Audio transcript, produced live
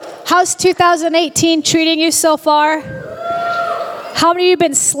How's 2018 treating you so far? How many of you have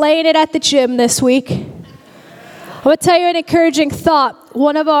been slaying it at the gym this week? I'm going to tell you an encouraging thought.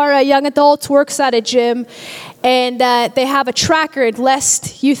 One of our young adults works at a gym, and they have a tracker. And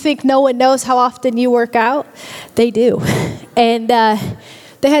lest you think no one knows how often you work out, they do. And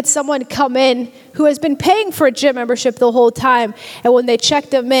they had someone come in who has been paying for a gym membership the whole time. And when they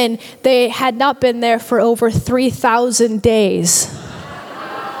checked them in, they had not been there for over 3,000 days.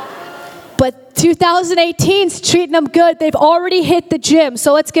 But 2018's treating them good. They've already hit the gym.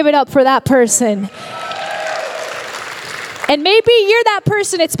 So let's give it up for that person. And maybe you're that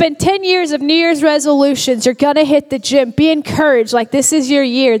person. It's been 10 years of New Year's resolutions. You're going to hit the gym. Be encouraged. Like, this is your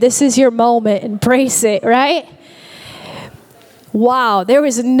year. This is your moment. Embrace it, right? Wow, there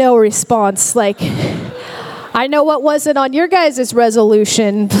was no response. Like, I know what wasn't on your guys'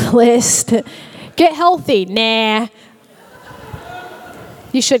 resolution list. Get healthy. Nah.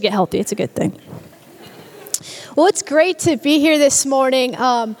 You should get healthy. It's a good thing. Well, it's great to be here this morning.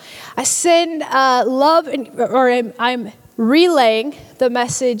 I send love, I'm relaying the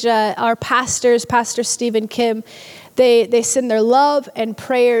message. Our pastors, Pastor Steve and Kim, they send their love and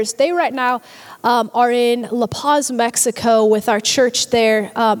prayers. They right now are in La Paz, Mexico with our church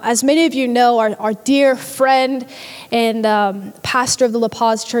there. As many of you know, our dear friend and pastor of the La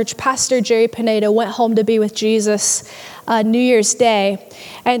Paz church, Pastor Jerry Pineda, went home to be with Jesus New Year's Day.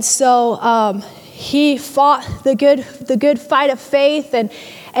 And so he fought the good fight of faith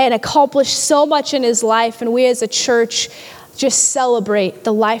and accomplished so much in his life. And we as a church just celebrate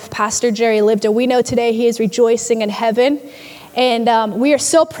the life Pastor Jerry lived. And we know today he is rejoicing in heaven. And we are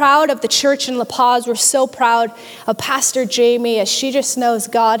so proud of the church in La Paz. We're so proud of Pastor Jamie, as she just knows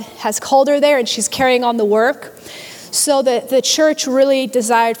God has called her there and she's carrying on the work. So the church really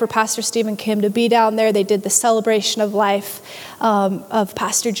desired for Pastor Steve and Kim to be down there. They did the celebration of life of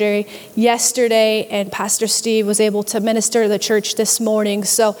Pastor Jerry yesterday, and Pastor Steve was able to minister to the church this morning.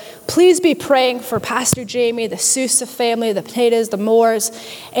 So please be praying for Pastor Jamie, the Sousa family, the Pinedas, the Moores.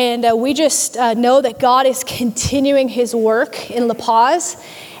 And we just know that God is continuing his work in La Paz,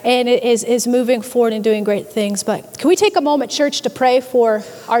 and it is moving forward and doing great things. But can we take a moment, church, to pray for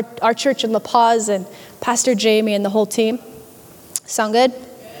our church in La Paz and Pastor Jamie and the whole team? Sound good?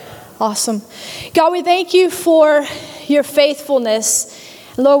 Awesome. God, we thank you for your faithfulness.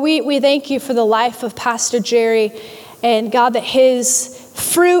 Lord, we thank you for the life of Pastor Jerry, and God, that his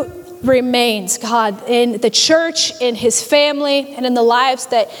fruit remains, God, in the church, in his family, and in the lives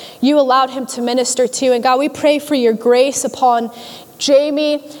that you allowed him to minister to. And God, we pray for your grace upon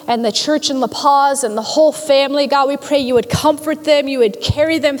Jamie and the church in La Paz and the whole family. God, we pray you would comfort them, you would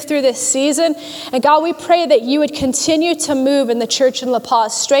carry them through this season. And God, we pray that you would continue to move in the church in La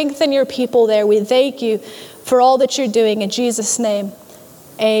Paz. Strengthen your people there. We thank you for all that you're doing. In Jesus' name,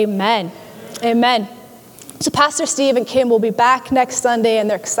 amen. Amen. So Pastor Steve and Kim will be back next Sunday, and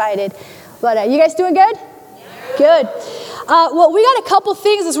they're excited. But you guys doing good? Good. Well, we got a couple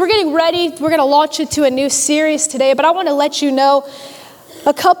things as we're getting ready. We're going to launch into a new series today, but I want to let you know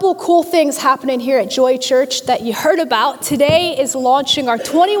a couple cool things happening here at Joy Church that you heard about. Today is launching our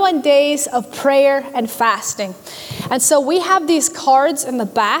 21 days of prayer and fasting. And so we have these cards in the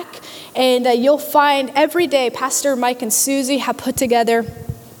back, and you'll find every day Pastor Mike and Susie have put together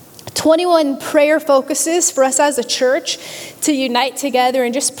 21 prayer focuses for us as a church to unite together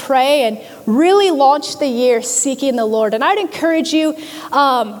and just pray and really launch the year seeking the Lord. And I'd encourage you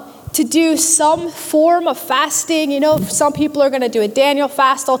to do some form of fasting. You know, some people are going to do a Daniel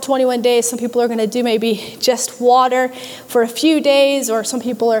fast all 21 days. Some people are going to do maybe just water for a few days, or some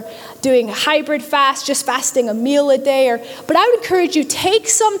people are doing a hybrid fast, just fasting a meal a day. But I would encourage you, take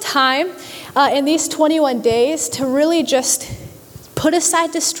some time in these 21 days to really just put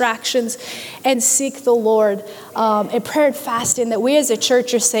aside distractions and seek the Lord in prayer and fasting, that we as a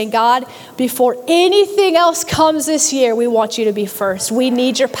church are saying, God, before anything else comes this year, we want you to be first. We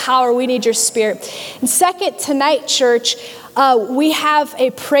need your power. We need your spirit. And second, tonight, church, we have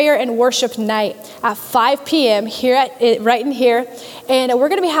a prayer and worship night at 5 p.m. right in here. And we're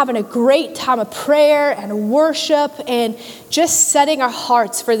going to be having a great time of prayer and worship and just setting our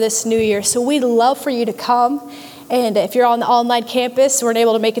hearts for this new year. So we'd love for you to come. And if you're on the online campus, weren't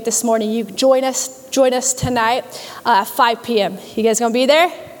able to make it this morning, you join us tonight at 5 p.m. You guys gonna be there?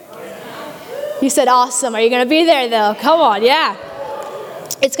 You said awesome. Are you gonna be there though? Come on, yeah.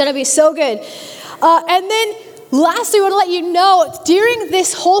 It's gonna be so good. And then lastly, I want to let you know, during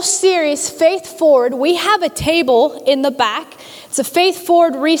this whole series, Faith Forward, we have a table in the back It's a Faith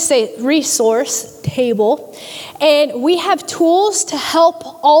Forward resource table, and we have tools to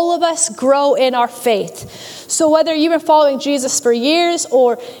help all of us grow in our faith. So whether you've been following Jesus for years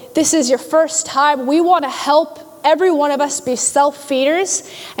or this is your first time, we want to help every one of us be self-feeders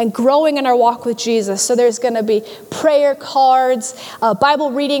and growing in our walk with Jesus. So there's going to be prayer cards,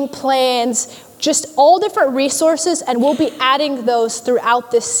 Bible reading plans, just all different resources, and we'll be adding those throughout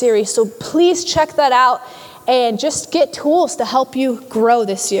this series. So please check that out and just get tools to help you grow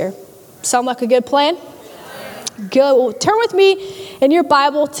this year. Sound like a good plan? Good. Well, turn with me in your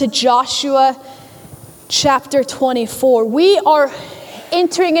Bible to Joshua chapter 24. We are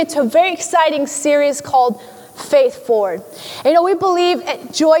entering into a very exciting series called Faith Forward. You know, we believe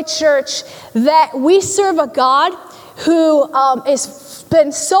at Joy Church that we serve a God who has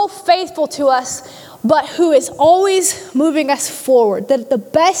been so faithful to us, but who is always moving us forward. That the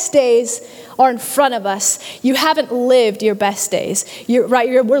best days are in front of us. You haven't lived your best days.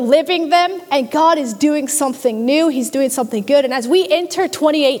 We're living them, and God is doing something new. He's doing something good. And as we enter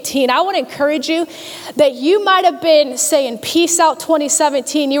 2018, I want to encourage you that you might have been saying, peace out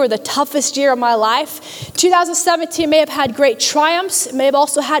 2017. You were the toughest year of my life. 2017 may have had great triumphs. It may have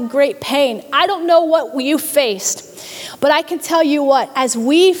also had great pain. I don't know what you faced. But I can tell you what, as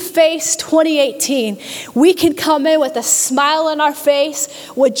we face 2018, we can come in with a smile on our face,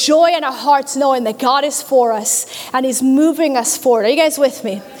 with joy in our hearts, knowing that God is for us and He's moving us forward. Are you guys with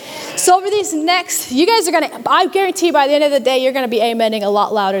me? So over these next, you guys are going to, I guarantee by the end of the day, you're going to be amening a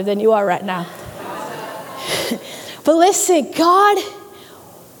lot louder than you are right now. But listen, God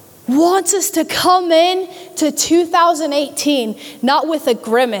wants us to come in to 2018, not with a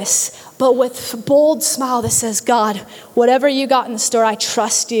grimace, but with a bold smile that says, God, whatever you got in store, I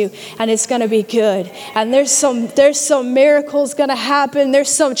trust you, and it's going to be good. And there's some miracles going to happen.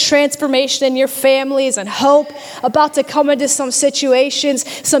 There's some transformation in your families and hope about to come into some situations.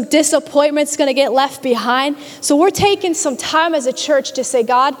 Some disappointments going to get left behind. So we're taking some time as a church to say,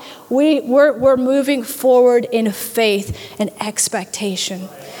 God, we're moving forward in faith and expectation.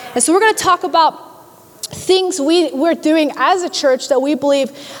 And so we're going to talk about things we're doing as a church that we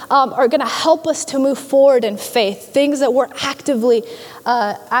believe are going to help us to move forward in faith, things that we're actively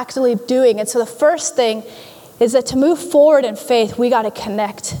doing. And so the first thing is that to move forward in faith, we got to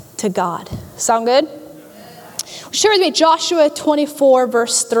connect to God. Sound good? Share with me Joshua 24,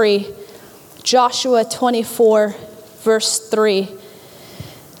 verse 3. Joshua 24, verse 3.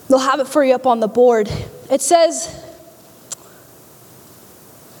 They'll have it for you up on the board. It says,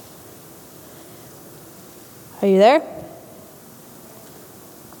 are you there?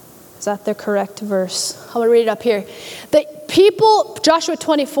 Is that the correct verse? I'm going to read it up here. The people, Joshua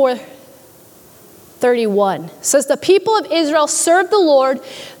 24:31 says, the people of Israel served the Lord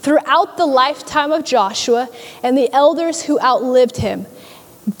throughout the lifetime of Joshua and the elders who outlived him,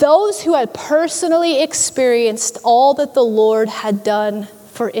 those who had personally experienced all that the Lord had done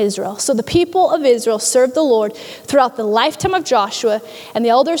for Israel. So the people of Israel served the Lord throughout the lifetime of Joshua and the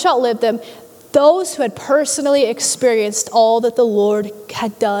elders who outlived them, those who had personally experienced all that the Lord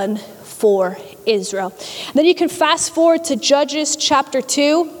had done for Israel. And then you can fast forward to Judges chapter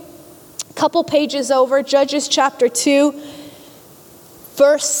 2, a couple pages over, Judges chapter 2,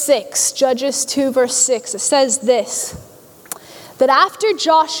 verse 6. Judges 2, verse 6. It says this, that after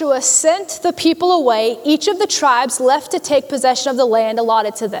Joshua sent the people away, each of the tribes left to take possession of the land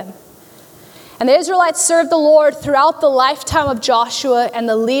allotted to them. And the Israelites served the Lord throughout the lifetime of Joshua and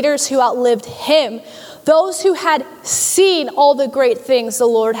the leaders who outlived him, those who had seen all the great things the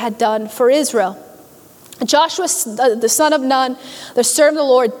Lord had done for Israel. Joshua, the son of Nun, the servant of the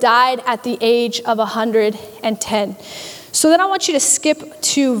Lord, died at the age of 110. So then I want you to skip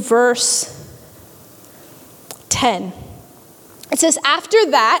to verse 10. It says,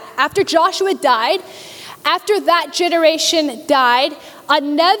 after Joshua died, after that generation died,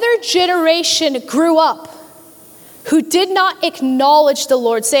 another generation grew up who did not acknowledge the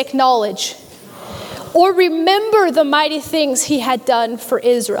Lord. Say acknowledge. Or remember the mighty things he had done for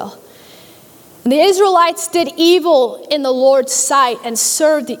Israel. And the Israelites did evil in the Lord's sight and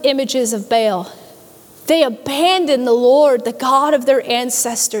served the images of Baal. They abandoned the Lord, the God of their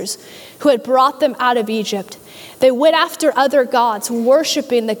ancestors, who had brought them out of Egypt. They went after other gods,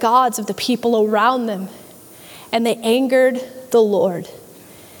 worshiping the gods of the people around them. And they angered the Lord.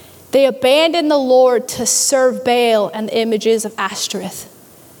 They abandoned the Lord to serve Baal and the images of Ashtoreth.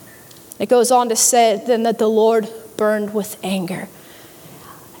 It goes on to say then that the Lord burned with anger.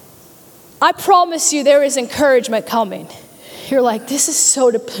 I promise you there is encouragement coming. You're like, this is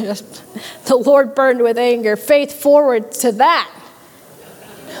so depressing. The Lord burned with anger. Faith forward to that.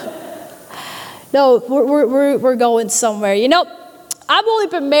 No, we're going somewhere. You know, I've only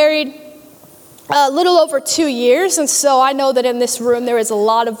been married a little over 2 years, and so I know that in this room there is a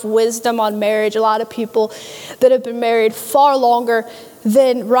lot of wisdom on marriage, a lot of people that have been married far longer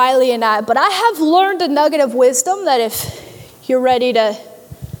than Riley and I. But I have learned a nugget of wisdom that if you're ready to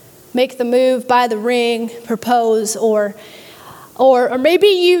make the move, buy the ring, propose, or maybe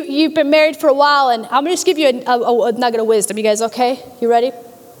you've been married for a while, and I'm going to just give you a nugget of wisdom. You guys okay? You ready?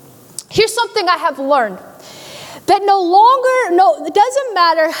 Here's something I have learned. That it doesn't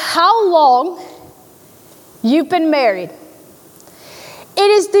matter how long you've been married.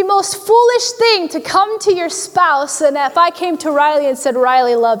 It is the most foolish thing to come to your spouse, and if I came to Riley and said,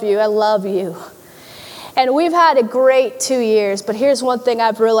 Riley, I love you. And we've had a great 2 years, but here's one thing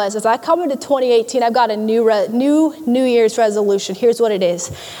I've realized. As I come into 2018, I've got a new New Year's resolution. Here's what it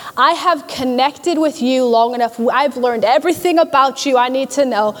is. I have connected with you long enough. I've learned everything about you I need to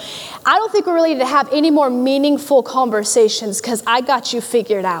know. I don't think we really need to have any more meaningful conversations because I got you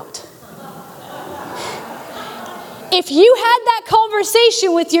figured out. If you had that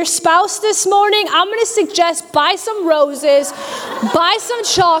conversation with your spouse this morning, I'm going to suggest buy some roses, buy some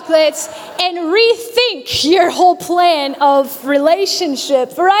chocolates, and rethink your whole plan of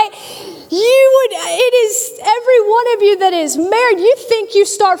relationship, right? It is every one of you that is married, you think you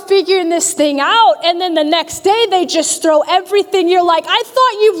start figuring this thing out, and then the next day they just throw everything. You're like, I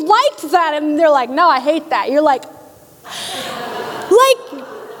thought you liked that. And they're like, no, I hate that. You're like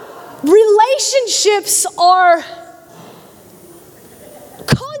relationships are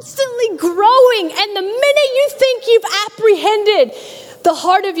constantly growing, and the minute you think you've apprehended the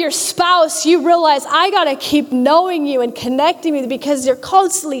heart of your spouse, you realize I gotta keep knowing you and connecting with you because you're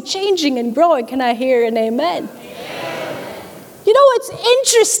constantly changing and growing. Can I hear an amen? You know what's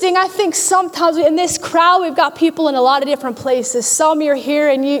interesting? I think sometimes in this crowd we've got people in a lot of different places. Some you're here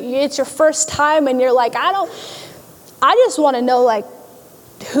and it's your first time and you're like, I just want to know, like,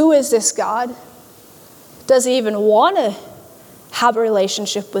 who is this God? Does he even want to have a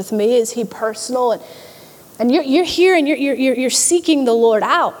relationship with me? Is he personal? And you're here and you're seeking the Lord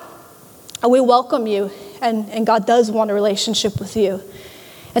out. And we welcome you, and God does want a relationship with you.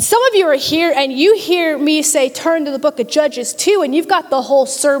 And some of you are here and you hear me say, turn to the book of Judges 2, and you've got the whole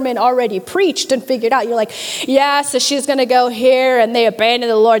sermon already preached and figured out. You're like, yeah, so she's going to go here and they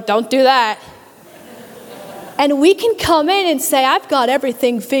abandoned the Lord. Don't do that. And we can come in and say, I've got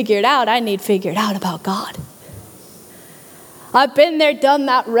everything figured out. I need figured out about God. I've been there, done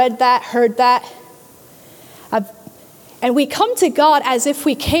that, read that, heard that. And we come to God as if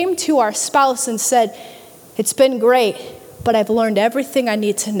we came to our spouse and said, it's been great, but I've learned everything I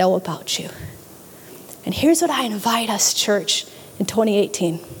need to know about you. And here's what I invite us, church, in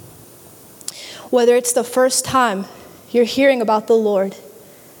 2018. Whether it's the first time you're hearing about the Lord,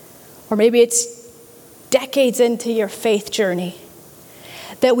 or maybe it's decades into your faith journey,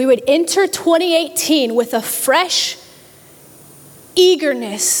 that we would enter 2018 with a fresh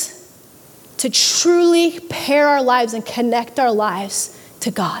eagerness to truly pair our lives and connect our lives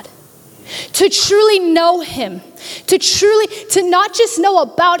to God. To truly know him, to not just know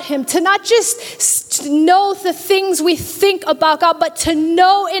about him, to not just know the things we think about God, but to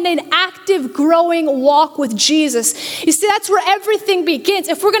know in an active, growing walk with Jesus. You see, that's where everything begins.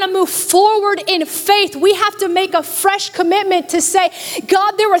 If we're going to move forward in faith, we have to make a fresh commitment to say,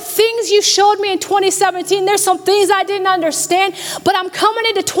 God, there were things you showed me in 2017. There's some things I didn't understand, but I'm coming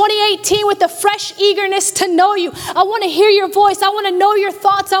into 2018 with a fresh eagerness to know you. I want to hear your voice. I want to know your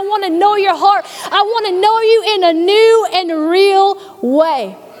thoughts. I want to know your heart. I want to know you in a new and real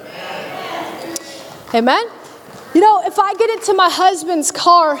way. Amen? You know, if I get into my husband's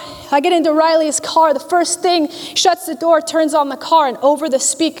car, I get into Riley's car, the first thing, shuts the door, turns on the car, and over the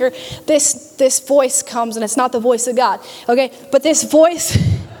speaker, this voice comes, and it's not the voice of God, okay? But this voice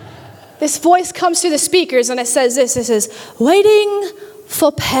comes through the speakers, and it says this. It says, waiting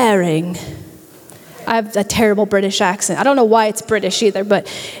for pairing. I have a terrible British accent. I don't know why it's British either, but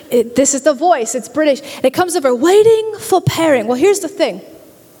this is the voice. It's British. And it comes over, waiting for pairing. Well, here's the thing.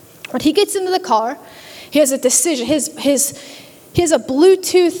 When he gets into the car, he has a decision. He has a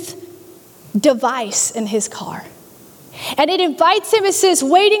Bluetooth device in his car. And it invites him, it says,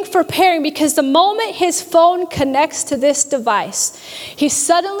 waiting for pairing, because the moment his phone connects to this device, he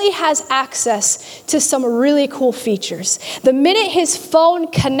suddenly has access to some really cool features. The minute his phone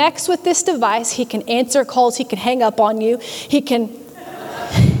connects with this device, he can answer calls, he can hang up on you, he can,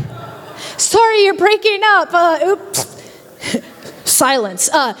 sorry, you're breaking up, oops, silence.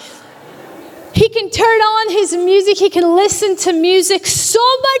 He can turn on his music, he can listen to music, so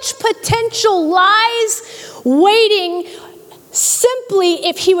much potential lies waiting simply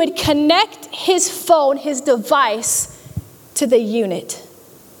if he would connect his phone, his device, to the unit.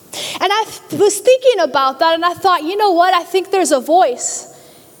 And I was thinking about that, and I thought, you know what? I think there's a voice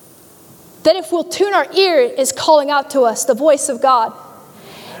that if we'll tune our ear is calling out to us, the voice of God.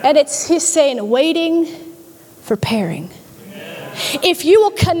 And he's saying, waiting for pairing. If you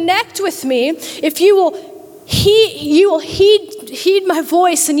will connect with me, if you will heed my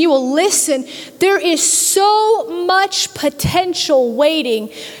voice and you will listen, there is so much potential waiting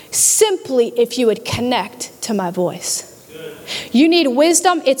simply if you would connect to my voice. You need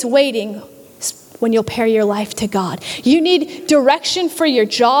wisdom, it's waiting when you'll pair your life to God. You need direction for your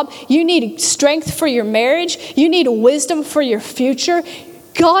job. You need strength for your marriage. You need wisdom for your future.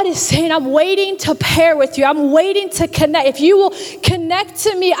 God is saying, I'm waiting to pair with you. I'm waiting to connect. If you will connect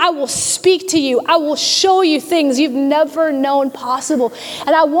to me, I will speak to you. I will show you things you've never known possible.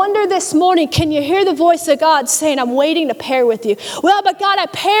 And I wonder this morning, can you hear the voice of God saying, I'm waiting to pair with you? Well, but God,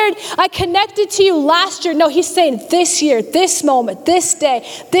 I connected to you last year. No, he's saying this year, this moment, this day,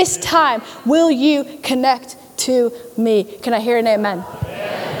 this time, will you connect to me? Can I hear an amen?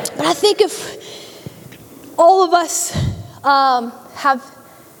 But I think if all of us have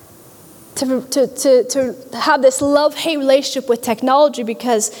to have this love-hate relationship with technology,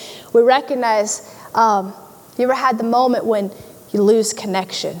 because we recognize, you ever had the moment when you lose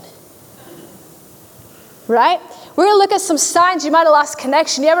connection? Right? We're going to look at some signs you might have lost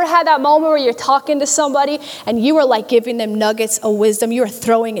connection. You ever had that moment where you're talking to somebody and you were like giving them nuggets of wisdom? You were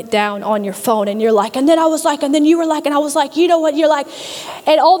throwing it down on your phone and you're like, and then I was like, and then you were like, and I was like, you know what? You're like,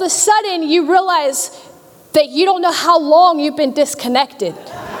 and all of a sudden you realize that you don't know how long you've been disconnected.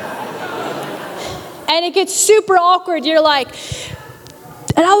 And it gets super awkward. You're like,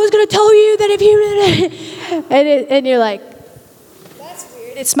 and I was going to tell you that if you... and you're like, that's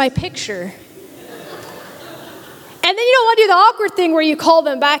weird. It's my picture. And then you don't want to do the awkward thing where you call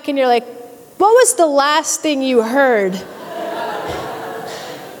them back and you're like, what was the last thing you heard?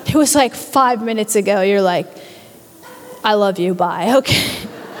 It was like 5 minutes ago. You're like, I love you, bye. Okay.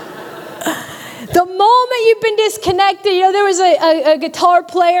 The moment you've been disconnected, there was a guitar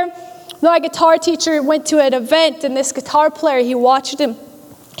player. My guitar teacher went to an event, and this guitar player, he watched him.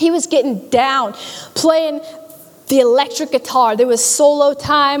 He was getting down, playing the electric guitar. There was solo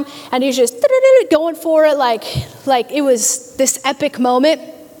time, and he was just going for it like it was this epic moment.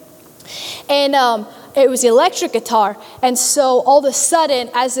 And it was the electric guitar. And so all of a sudden,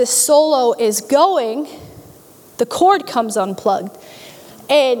 as this solo is going, the cord comes unplugged.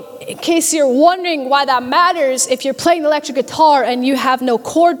 And in case you're wondering why that matters, if you're playing the electric guitar and you have no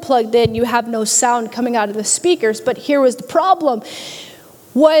cord plugged in, you have no sound coming out of the speakers. But here was the problem,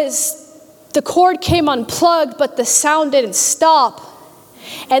 was the cord came unplugged, but the sound didn't stop.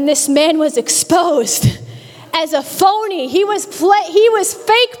 And this man was exposed as a phony. He was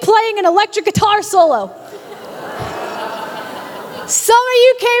fake playing an electric guitar solo. Some of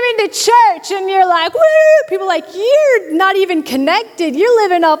you came into church and you're like, woo! People are like, you're not even connected. You're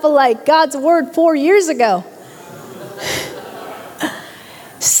living off of like God's word 4 years ago.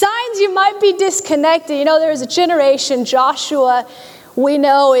 Signs you might be disconnected. There was a generation, Joshua, we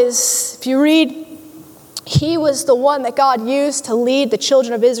know is, if you read, he was the one that God used to lead the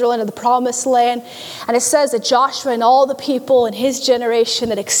children of Israel into the promised land. And it says that Joshua and all the people in his generation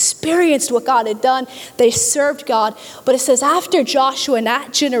that experienced what God had done, they served God. But it says after Joshua and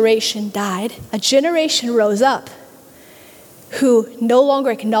that generation died, a generation rose up who no longer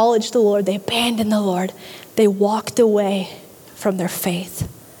acknowledged the Lord. They abandoned the Lord. They walked away from their faith.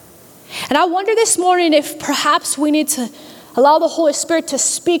 And I wonder this morning if perhaps we need to allow the Holy Spirit to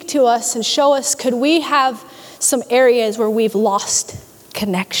speak to us and show us, could we have some areas where we've lost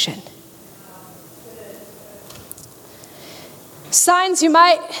connection? Signs you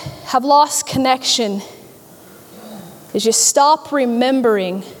might have lost connection is you stop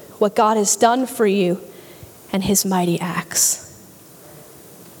remembering what God has done for you and his mighty acts.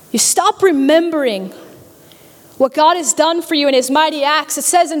 You stop remembering what God has done for you in his mighty acts. It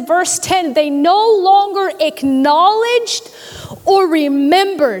says in verse 10, they no longer acknowledged or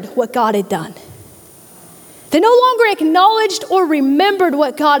remembered what God had done. They no longer acknowledged or remembered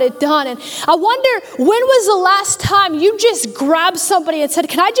what God had done. And I wonder, when was the last time you just grabbed somebody and said,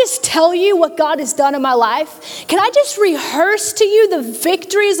 can I just tell you what God has done in my life? Can I just rehearse to you the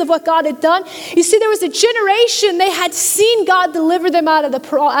victories of what God had done? You see, there was a generation, they had seen God deliver them out of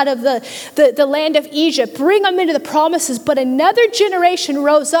the land of Egypt, bring them into the promises. But another generation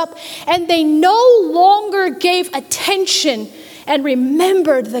rose up and they no longer gave attention and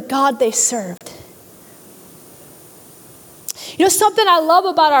remembered the God they served. Something I love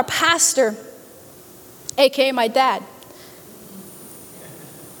about our pastor, aka my dad.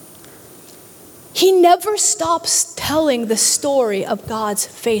 he never stops telling the story of God's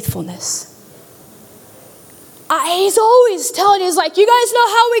faithfulness. He's always telling you, he's like, you guys know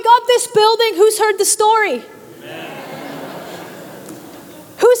how we got this building? Who's heard the story?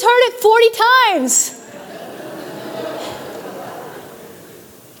 Who's heard it 40 times?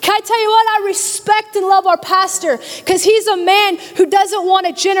 Can I tell you what? I respect and love our pastor because he's a man who doesn't want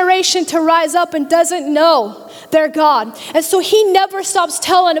a generation to rise up and doesn't know their God. And so he never stops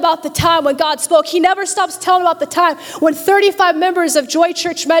telling about the time when God spoke. He never stops telling about the time when 35 members of Joy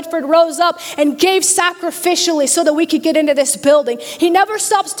Church Medford rose up and gave sacrificially so that we could get into this building. He never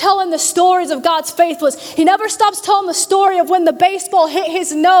stops telling the stories of God's faithfulness. He never stops telling the story of when the baseball hit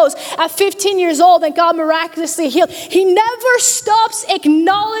his nose at 15 years old and God miraculously healed. He never stops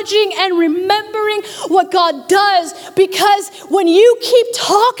acknowledging and remembering what God does, because when you keep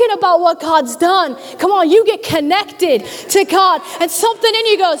talking about what God's done, come on, you get connected to God, and something in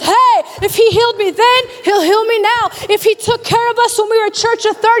you goes, hey, if he healed me then, he'll heal me now. If he took care of us when we were a church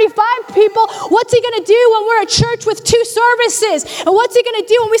of 35 people, what's he going to do when we're a church with 2 services? And what's he going to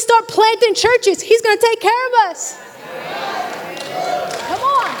do when we start planting churches? He's going to take care of us. Come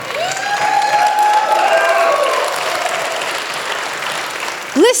on.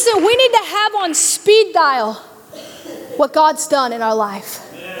 Listen, we need to have on speed dial what God's done in our life.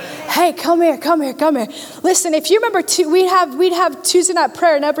 Hey, come here. Listen, if you remember, we'd have Tuesday night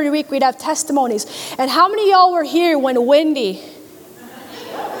prayer, and every week we'd have testimonies. And how many of y'all were here when Wendy?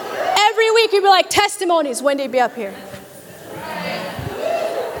 Every week we'd be like, testimonies, Wendy be up here.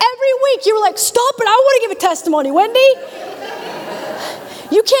 Every week you were like, stop it, I want to give a testimony, Wendy.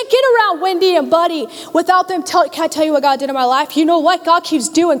 You can't get around Wendy and Buddy without them can I tell you what God did in my life? You know what? God keeps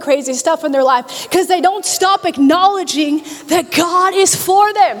doing crazy stuff in their life because they don't stop acknowledging that God is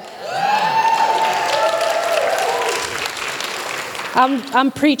for them.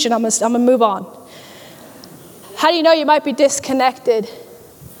 I'm preaching. I'm gonna move on. How do you know you might be disconnected?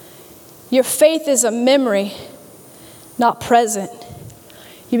 Your faith is a memory, not present.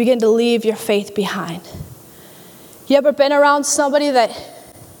 You begin to leave your faith behind. You ever been around somebody that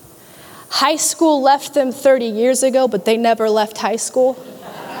high school left them 30 years ago, but they never left high school?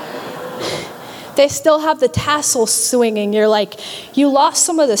 They still have the tassels swinging. You're like, you lost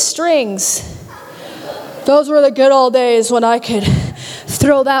some of the strings. Those were the good old days when I could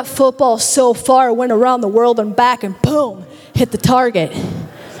throw that football so far, went around the world and back, and boom, hit the target.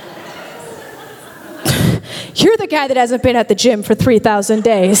 You're the guy that hasn't been at the gym for 3,000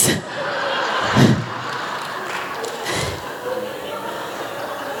 days.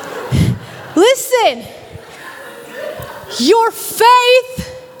 Listen, your faith,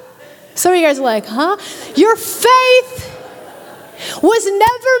 some of you guys are like, huh? Your faith was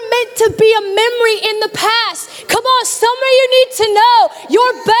never meant to be a memory in the past. Come on, some of you need to know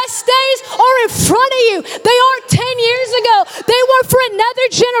your best days are in front of you. They aren't 10 years ago. They were for another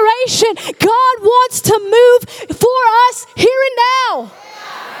generation. God wants to move for us here and now.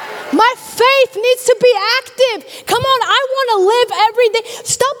 My faith needs to be active. Come on, I want to live every day.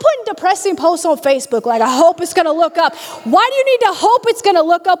 Stop putting depressing posts on Facebook like, I hope it's going to look up. Why do you need to hope it's going to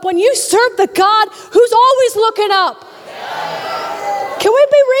look up when you serve the God who's always looking up? Can we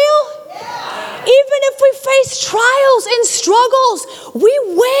be real? Even if we face trials and struggles, we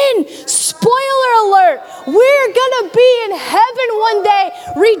win. Spoiler alert, we're going to be in heaven one day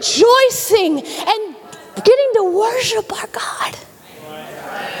rejoicing and getting to worship our God.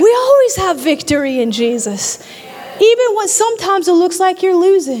 We always have victory in Jesus, even when sometimes it looks like you're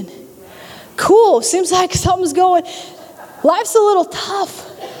losing. Cool, seems like something's going, life's a little tough.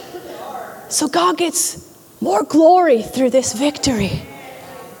 So God gets more glory through this victory.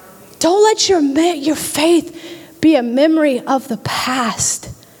 Don't let your faith be a memory of the past.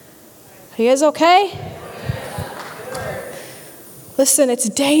 Are you guys okay? Listen, it's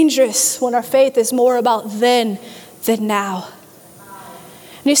dangerous when our faith is more about then than now.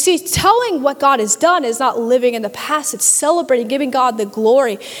 And you see, telling what God has done is not living in the past. It's celebrating, giving God the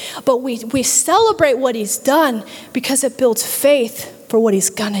glory. But we celebrate what he's done because it builds faith for what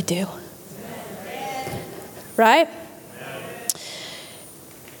he's going to do. Right?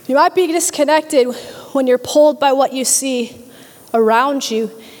 You might be disconnected when you're pulled by what you see around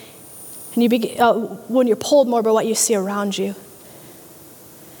you. And when you're pulled more by what you see around you.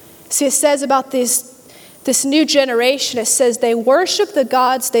 See, it says about this new generation, it says they worship the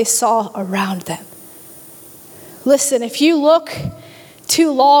gods they saw around them. Listen, if you look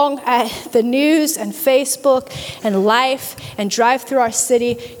too long at the news and Facebook and life and drive through our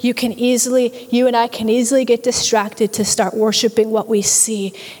city, you and I can easily get distracted to start worshiping what we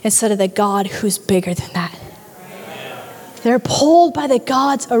see instead of the God who's bigger than that. They're pulled by the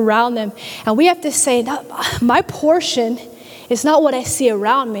gods around them. And we have to say, my portion is not what I see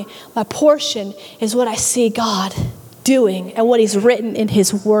around me. My portion is what I see God doing and what he's written in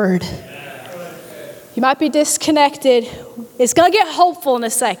his word. You might be disconnected. It's going to get hopeful in a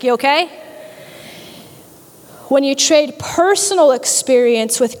sec. You okay? When you trade personal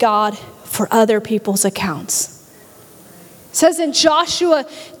experience with God for other people's accounts. It says in Joshua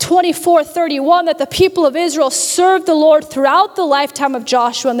 24:31 that the people of Israel served the Lord throughout the lifetime of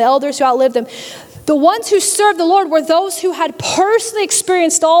Joshua and the elders who outlived them. The ones who served the Lord were those who had personally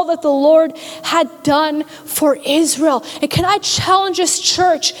experienced all that the Lord had done for Israel. And can I challenge this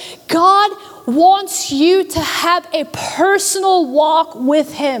church? God wants you to have a personal walk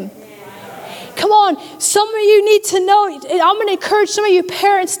with him. Come on, some of you need to know, I'm going to encourage some of you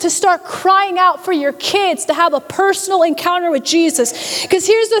parents to start crying out for your kids to have a personal encounter with Jesus. Because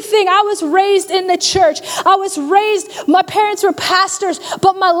here's the thing, I was raised in the church. My parents were pastors,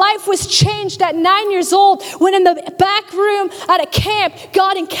 but my life was changed at 9 years old when in the back room at a camp,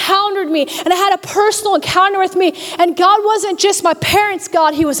 God encountered me and I had a personal encounter with me. And God wasn't just my parents'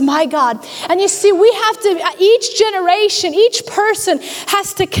 God, he was my God. And you see, we have to, each generation, each person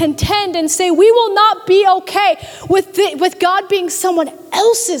has to contend and say, we will not be okay with God being someone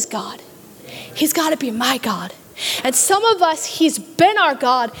else's God. He's got to be my God. And some of us, he's been our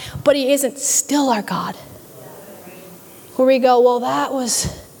God, but he isn't still our God. Where we go, well, that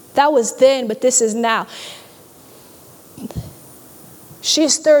was then, but this is now.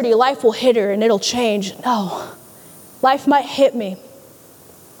 She's 30, life will hit her and it'll change. No, life might hit me,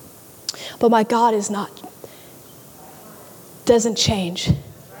 but my God doesn't change.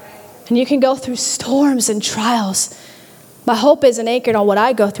 And you can go through storms and trials. My hope isn't anchored on what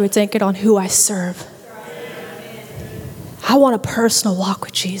I go through. It's anchored on who I serve. I want a personal walk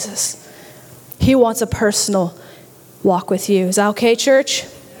with Jesus. He wants a personal walk with you. Is that okay, church?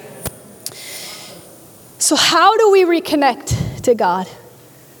 So how do we reconnect to God?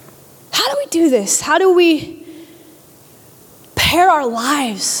 How do we do this? How do we pair our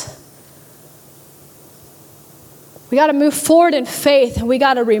lives? We got to move forward in faith, and we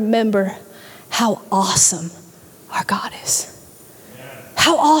got to remember how awesome our God is.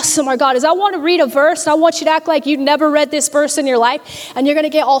 How awesome our God is. I want to read a verse, and I want you to act like you've never read this verse in your life, and you're going to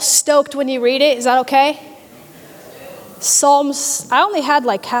get all stoked when you read it. Is that okay? Psalms, I only had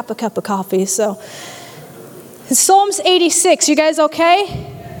like half a cup of coffee, so. In Psalms 86, you guys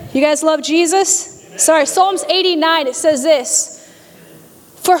okay? You guys love Jesus? Sorry, Psalms 89, it says this.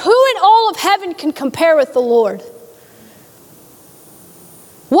 For who in all of heaven can compare with the Lord?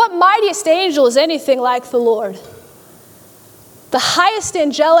 What mightiest angel is anything like the Lord? The highest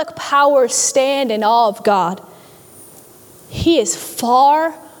angelic powers stand in awe of God. He is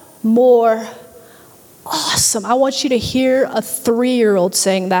far more awesome. I want you to hear a 3-year-old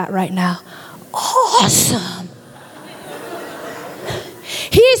saying that right now. Awesome.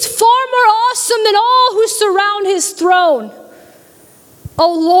 He is far more awesome than all who surround his throne.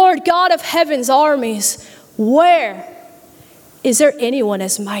 O Lord, God of heaven's armies, where is there anyone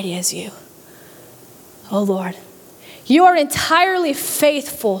as mighty as you? Oh Lord, you are entirely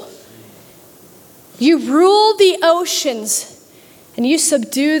faithful. You rule the oceans and you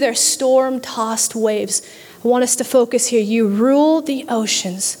subdue their storm-tossed waves. I want us to focus here. You rule the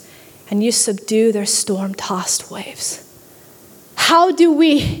oceans and you subdue their storm-tossed waves. How do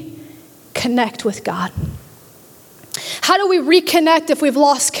we connect with God? How do we reconnect if we've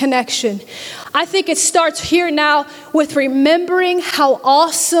lost connection? I think it starts here now with remembering how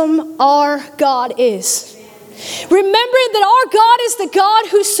awesome our God is. Remembering that our God is the God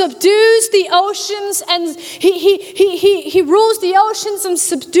who subdues the oceans and he rules the oceans and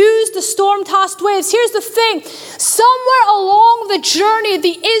subdues the storm-tossed waves. Here's the thing. Somewhere along the journey,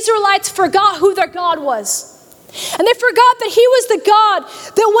 the Israelites forgot who their God was. And they forgot that he was the God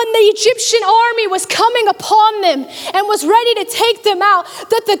that when the Egyptian army was coming upon them and was ready to take them out,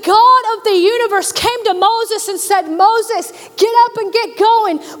 that the God of the universe came to Moses and said, Moses, get up and get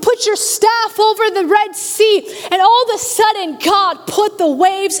going. Put your staff over the Red Sea. And all of a sudden, God put the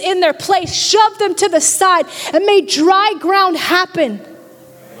waves in their place, shoved them to the side, and made dry ground happen.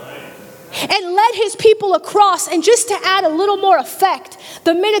 And led his people across. And just to add a little more effect,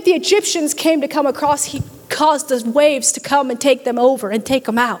 the minute the Egyptians came to come across, he caused the waves to come and take them over and take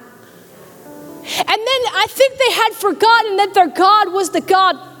them out. And then I think they had forgotten that their God was the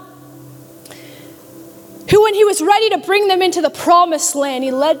God who, when he was ready to bring them into the promised land,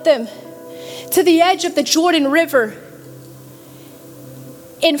 he led them to the edge of the Jordan River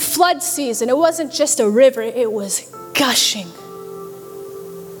in flood season. It wasn't just a river, it was gushing.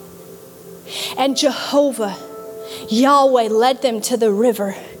 And Jehovah Yahweh led them to the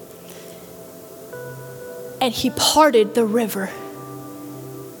river. And he parted the river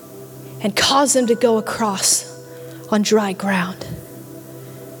and caused them to go across on dry ground.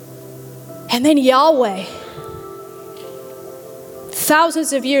 And then Yahweh,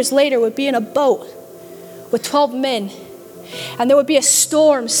 thousands of years later, would be in a boat with 12 men. And there would be a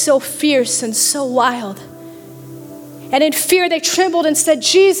storm so fierce and so wild. And in fear, they trembled and said,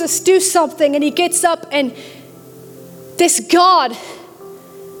 Jesus, do something. And he gets up, and this God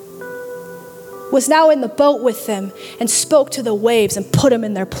was now in the boat with them and spoke to the waves and put them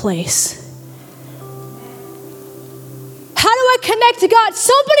in their place. How do I connect to God?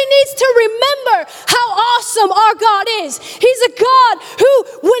 Somebody needs to remember how awesome our God is. He's a God who,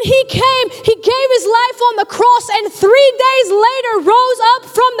 when he came, he gave his life on the cross and 3 days later rose up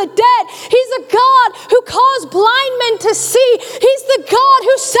from the dead. He's a God who caused blind men to see. He's the God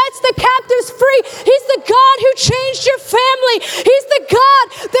who sets the captives free. He's the God who changed your family. He's the God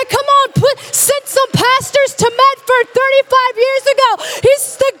that, sent some pastors to Medford 35 years ago. He's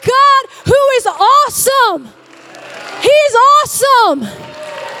the God who is awesome. He's awesome.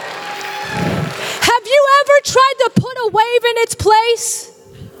 Have you ever tried to put a wave in its place?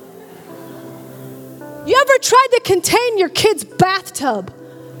 You ever tried to contain your kid's bathtub?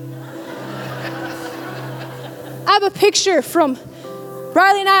 I have a picture from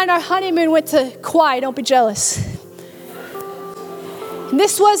Riley and I on our honeymoon went to Kauai. Don't be jealous. And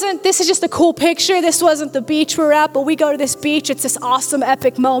this is just a cool picture. This wasn't the beach we're at, but we go to this beach. It's this awesome,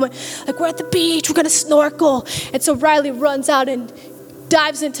 epic moment. Like, we're at the beach, we're gonna snorkel. And so Riley runs out and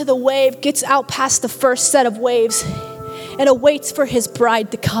dives into the wave, gets out past the first set of waves, and awaits for his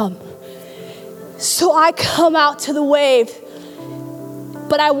bride to come. So I come out to the wave,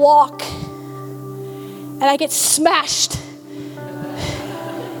 but I walk, and I get smashed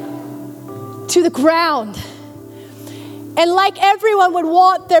to the ground. And like everyone would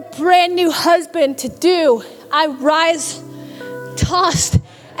want their brand new husband to do, I rise, tossed,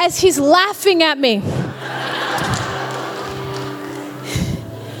 as he's laughing at me. And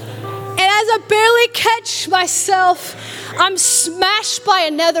as I barely catch myself, I'm smashed by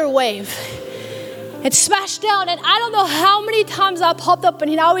another wave. And smashed down, and I don't know how many times I popped up, and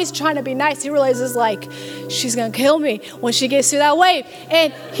he's always trying to be nice. He realizes, like, she's gonna kill me when she gets through that wave.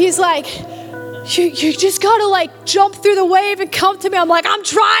 And he's like, You just gotta like jump through the wave and come to me. I'm like, I'm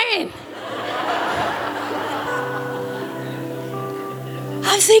trying.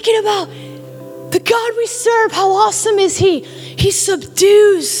 I'm thinking about the God we serve. How awesome is he? He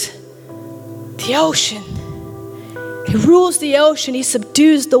subdues the ocean. He rules the ocean. He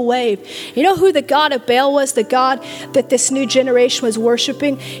subdues the wave. You know who the God of Baal was? The God that this new generation was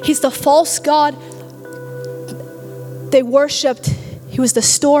worshiping? He's the false God they worshiped. He was the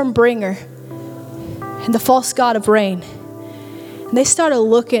storm bringer and the false god of rain. And they started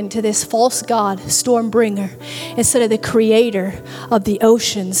looking to this false god, storm bringer, instead of the creator of the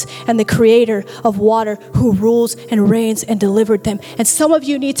oceans and the creator of water who rules and reigns and delivered them. And some of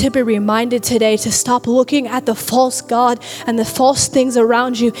you need to be reminded today to stop looking at the false god and the false things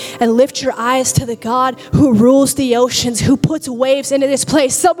around you and lift your eyes to the God who rules the oceans, who puts waves into this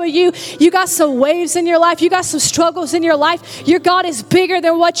place. Some of you got some waves in your life. You got some struggles in your life. Your God is bigger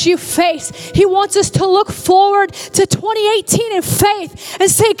than what you face. He wants us to look forward to 2018 and faith and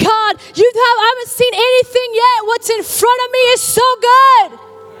say, God, I haven't seen anything yet. What's in front of me is so good.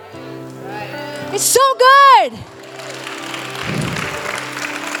 It's so good.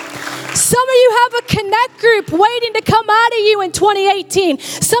 Some of you have a connect group waiting to come out of you in 2018.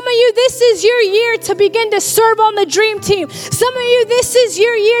 Some of you, this is your year to begin to serve on the dream team. Some of you, this is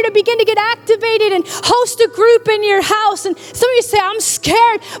your year to begin to get activated and host a group in your house. And some of you say, I'm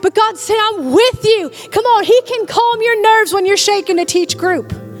scared, but God said, I'm with you. Come on, he can calm your nerves when you're shaking to teach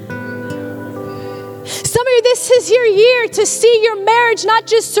group. Some of you, this is your year to see your marriage not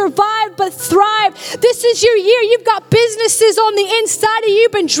just survive, but thrive. This is your year. You've got businesses on the inside of you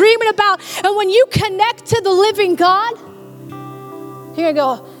you've been dreaming about. And when you connect to the living God, you're going to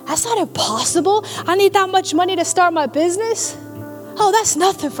go, that's not impossible. I need that much money to start my business. Oh, that's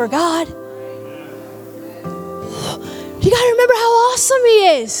nothing for God. You got to remember how awesome he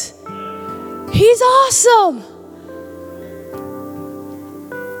is. He's awesome.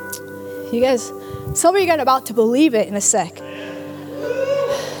 You guys, some of you are about to believe it in a sec. You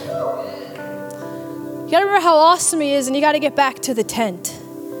got to remember how awesome he is, and you got to get back to the tent.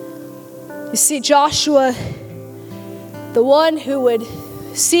 You see, Joshua, the one who would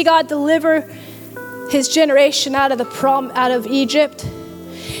see God deliver his generation out of Egypt,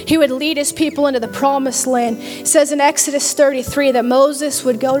 he would lead his people into the promised land. It says in Exodus 33 that Moses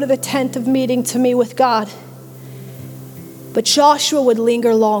would go to the tent of meeting to meet with God. But Joshua would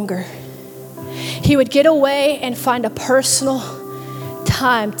linger longer. He would get away and find a personal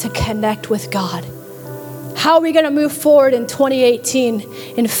time to connect with God. How are we going to move forward in 2018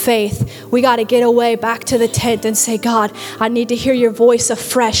 in faith? We got to get away back to the tent and say, God, I need to hear your voice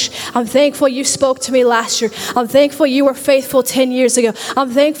afresh. I'm thankful you spoke to me last year. I'm thankful you were faithful 10 years ago. I'm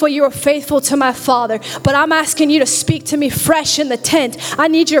thankful you were faithful to my father. But I'm asking you to speak to me fresh in the tent. I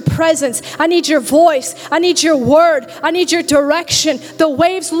need your presence. I need your voice. I need your word. I need your direction. The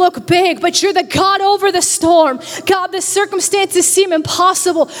waves look big, but you're the God over the storm. God, the circumstances seem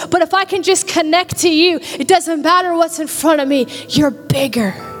impossible, but if I can just connect to you, it doesn't matter what's in front of me. You're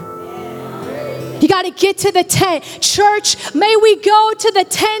bigger. You got to get to the tent. Church, may we go to the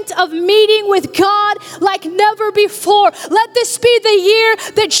tent of meeting with God like never before. Let this be the year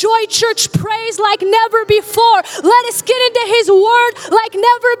that Joy Church prays like never before. Let us get into His Word like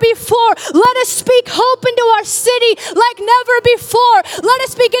never before. Let us speak hope into our city like never before. Let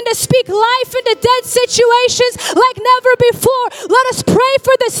us begin to speak life into dead situations like never before. Let us pray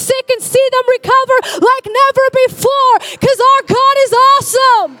for the sick and see them recover like never before, because our God is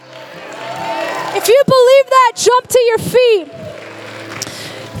awesome. If you believe that, jump to your feet.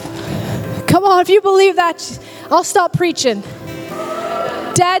 Come on, if you believe that, I'll stop preaching.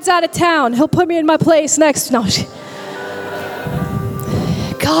 Dad's out of town. He'll put me in my place next. No.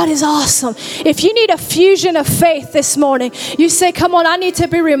 God is awesome. If you need a fusion of faith this morning, you say, come on, I need to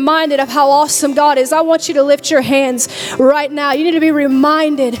be reminded of how awesome God is. I want you to lift your hands right now. You need to be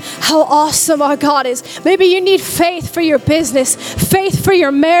reminded how awesome our God is. Maybe you need faith for your business, faith for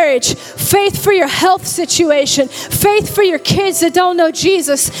your marriage, faith for your health situation, faith for your kids that don't know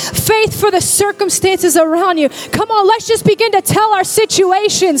Jesus, faith for the circumstances around you. Come on, let's just begin to tell our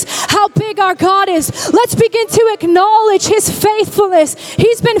situations how big our God is. Let's begin to acknowledge His faithfulness.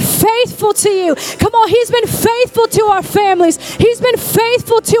 He's been faithful to you. Come on, He's been faithful to our families. He's been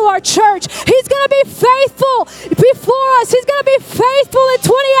faithful to our church. He's going to be faithful before us. He's going to be faithful in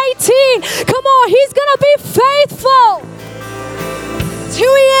 2018. Come on, He's going to be faithful. It's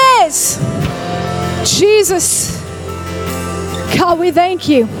who He is. Jesus. God, we thank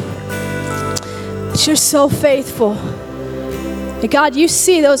you that you're so faithful. And God, you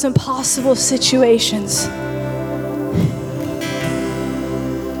see those impossible situations.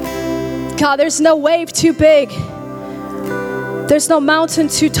 God, there's no wave too big. There's no mountain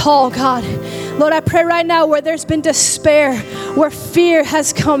too tall, God. Lord, I pray right now where there's been despair, where fear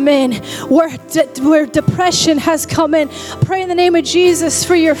has come in, where depression has come in. Pray in the name of Jesus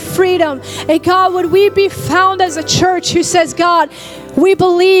for your freedom. And God, would we be found as a church who says, God, we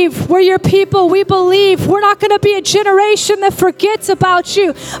believe, we're your people, we believe. We're not going to be a generation that forgets about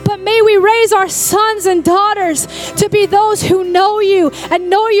you, but may we raise our sons and daughters to be those who know you and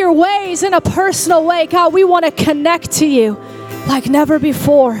know your ways in a personal way. God, we want to connect to you like never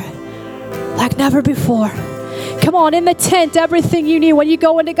before. Like never before. Come on, in the tent, everything you need. When you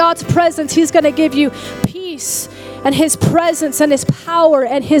go into God's presence, He's going to give you peace and His presence and His power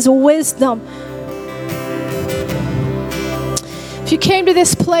and His wisdom. If you came to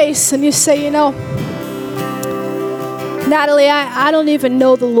this place and you say, you know, Natalie, I don't even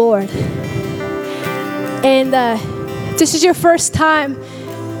know the Lord. And this is your first time.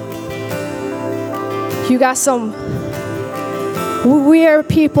 You got we are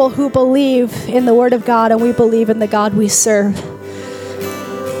people who believe in the Word of God, and we believe in the God we serve.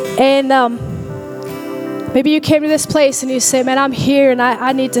 And maybe you came to this place and you say, man, I'm here and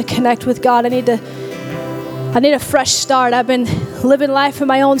I need to connect with God. I need a fresh start. I've been living life in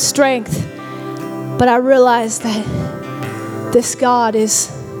my own strength. But I realize that this God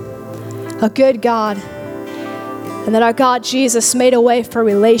is a good God, and that our God Jesus made a way for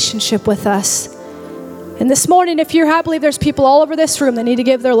relationship with us. And this morning, if you're here, I believe there's people all over this room that need to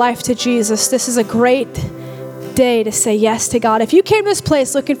give their life to Jesus. This is a great day to say yes to God. If you came to this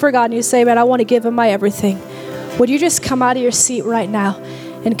place looking for God and you say, man, I want to give Him my everything, would you just come out of your seat right now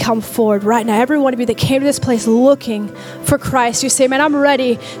and come forward right now? Every one of you that came to this place looking for Christ, you say, man, I'm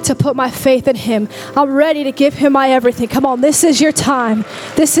ready to put my faith in Him. I'm ready to give Him my everything. Come on, this is your time.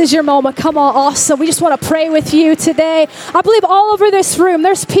 This is your moment. Come on, awesome. We just want to pray with you today. I believe all over this room,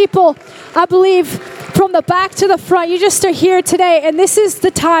 there's people, I believe, from the back to the front. You just are here today, and this is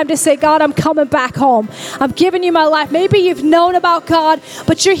the time to say, God, I'm coming back home. I'm giving you my life. Maybe you've known about God,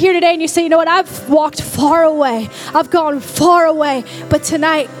 but you're here today and you say, you know what, I've walked far away. I've gone far away. But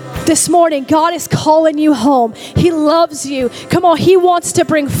tonight, this morning, God is calling you home. He loves you. Come on, He wants to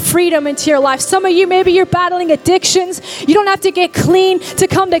bring freedom into your life. Some of you, maybe you're battling addictions. You don't have to get clean to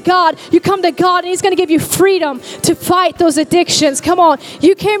come to God. You come to God and He's going to give you freedom to fight those addictions. Come on,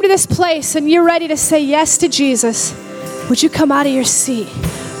 you came to this place and you're ready to say yes to Jesus. would you come out of your seat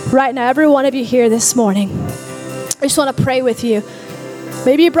right now? Every one of you here this morning. I just want to pray with you.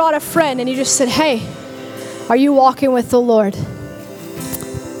 Maybe you brought a friend and you just said, hey, are you walking with the Lord?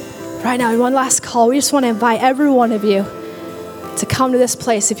 Right now, one last call. We just want to invite every one of you to come to this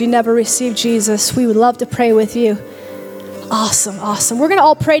place. If you never received Jesus, we would love to pray with you. Awesome, awesome. We're going to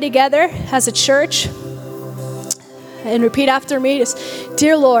all pray together as a church. And repeat after me. Just,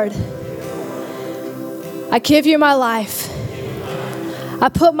 dear Lord, I give you my life. I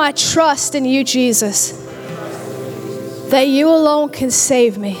put my trust in you, Jesus, that you alone can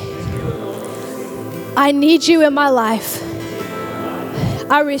save me. I need you in my life.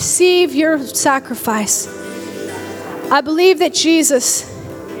 I receive your sacrifice. I believe that Jesus,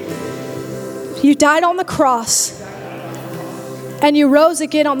 you died on the cross and you rose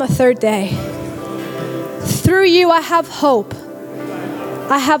again on the third day. Through you, I have hope.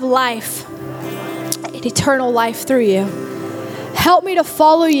 I have life, and eternal life through you. Help me to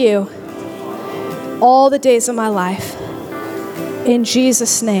follow you all the days of my life. In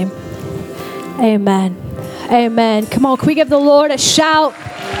Jesus' name, amen. Amen. Come on, can we give the Lord a shout?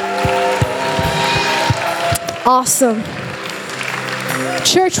 Awesome.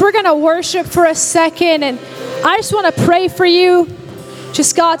 Church, we're going to worship for a second, and I just want to pray for you.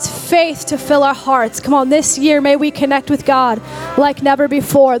 Just God's faith to fill our hearts. Come on, this year, may we connect with God like never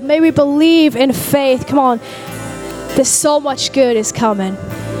before. May we believe in faith. Come on, there's so much good is coming.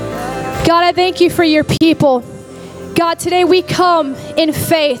 God, I thank you for your people. God, today we come in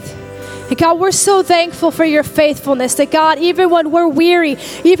faith. And God, we're so thankful for your faithfulness that God, even when we're weary,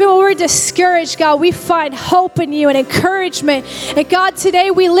 even when we're discouraged, God, we find hope in you and encouragement. And God, today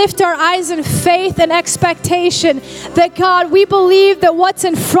we lift our eyes in faith and expectation that God, we believe that what's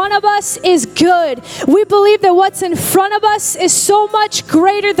in front of us is good. We believe that what's in front of us is so much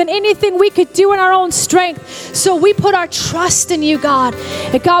greater than anything we could do in our own strength. So we put our trust in you, God.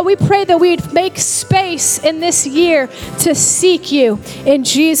 And God, we pray that we'd make space in this year to seek you in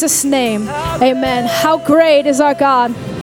Jesus' name. Amen. How great is our God.